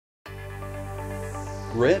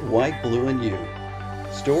Red, White, Blue, and You.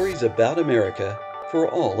 Stories about America for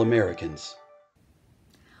all Americans.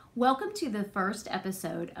 Welcome to the first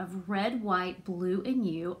episode of Red, White, Blue, and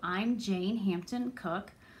You. I'm Jane Hampton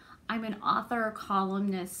Cook. I'm an author,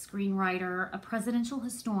 columnist, screenwriter, a presidential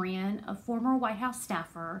historian, a former White House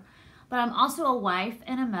staffer, but I'm also a wife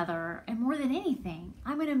and a mother, and more than anything,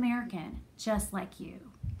 I'm an American, just like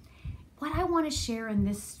you. What I want to share in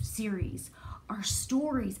this series are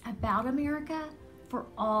stories about America for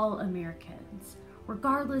all Americans,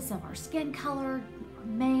 regardless of our skin color,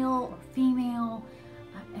 male or female,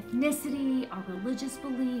 ethnicity, our religious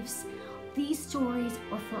beliefs. These stories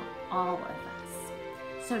are for all of us.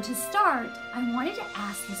 So to start, I wanted to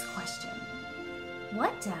ask this question.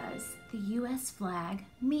 What does the U.S. flag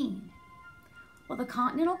mean? Well, the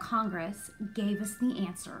Continental Congress gave us the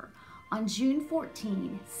answer on June 14,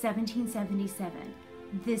 1777.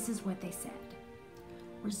 This is what they said.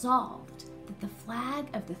 Resolved that the flag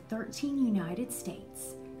of the 13 United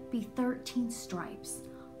States be 13 stripes,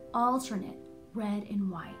 alternate red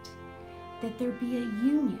and white, that there be a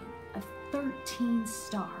union of 13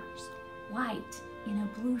 stars, white in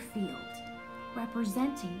a blue field,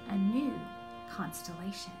 representing a new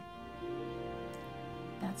constellation.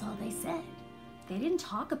 That's all they said. They didn't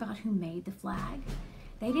talk about who made the flag.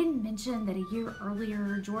 They didn't mention that a year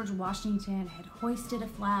earlier, George Washington had hoisted a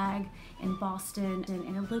flag in Boston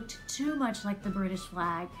and it looked too much like the British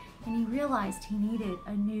flag, and he realized he needed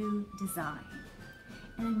a new design.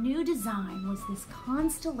 And a new design was this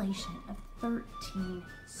constellation of 13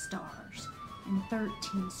 stars and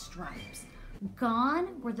 13 stripes.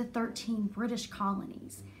 Gone were the 13 British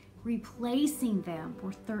colonies. Replacing them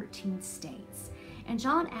were 13 states. And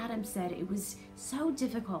John Adams said it was so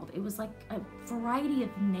difficult. It was like a variety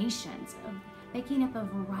of nations, of making up a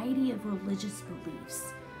variety of religious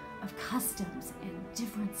beliefs, of customs and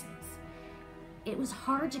differences. It was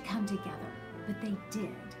hard to come together, but they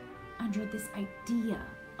did under this idea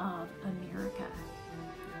of America.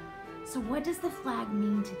 So what does the flag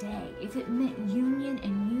mean today? If it meant union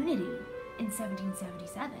and unity in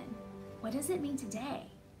 1777, what does it mean today?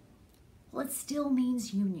 Well, it still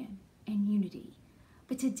means union and unity.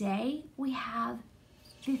 But today we have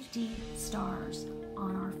 50 stars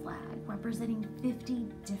on our flag, representing 50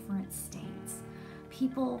 different states.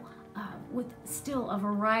 People with still a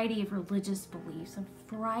variety of religious beliefs,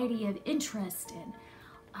 a variety of interest in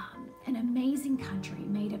an amazing country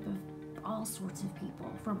made up of all sorts of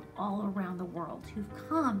people from all around the world who've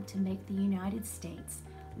come to make the United States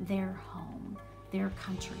their home, their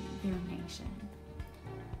country, their nation.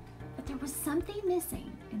 But there was something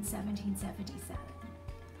missing in 1777.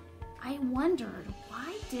 I wondered,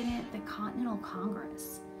 why didn't the Continental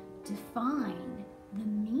Congress define the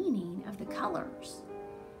meaning of the colors?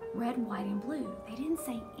 Red, white, and blue. They didn't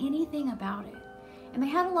say anything about it. And they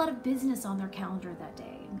had a lot of business on their calendar that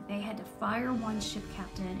day. They had to fire one ship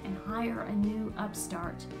captain and hire a new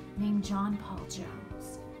upstart named John Paul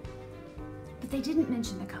Jones. But they didn't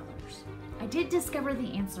mention the colors. I did discover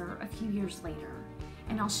the answer a few years later,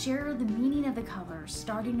 and I'll share the meaning of the colors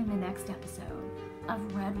starting in the next episode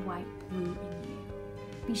of Red, White, Blue, and You.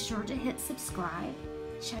 Be sure to hit subscribe,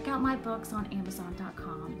 check out my books on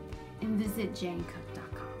Amazon.com, and visit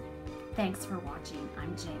JaneCook.com. Thanks for watching.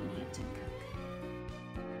 I'm Jane Hampton Cook.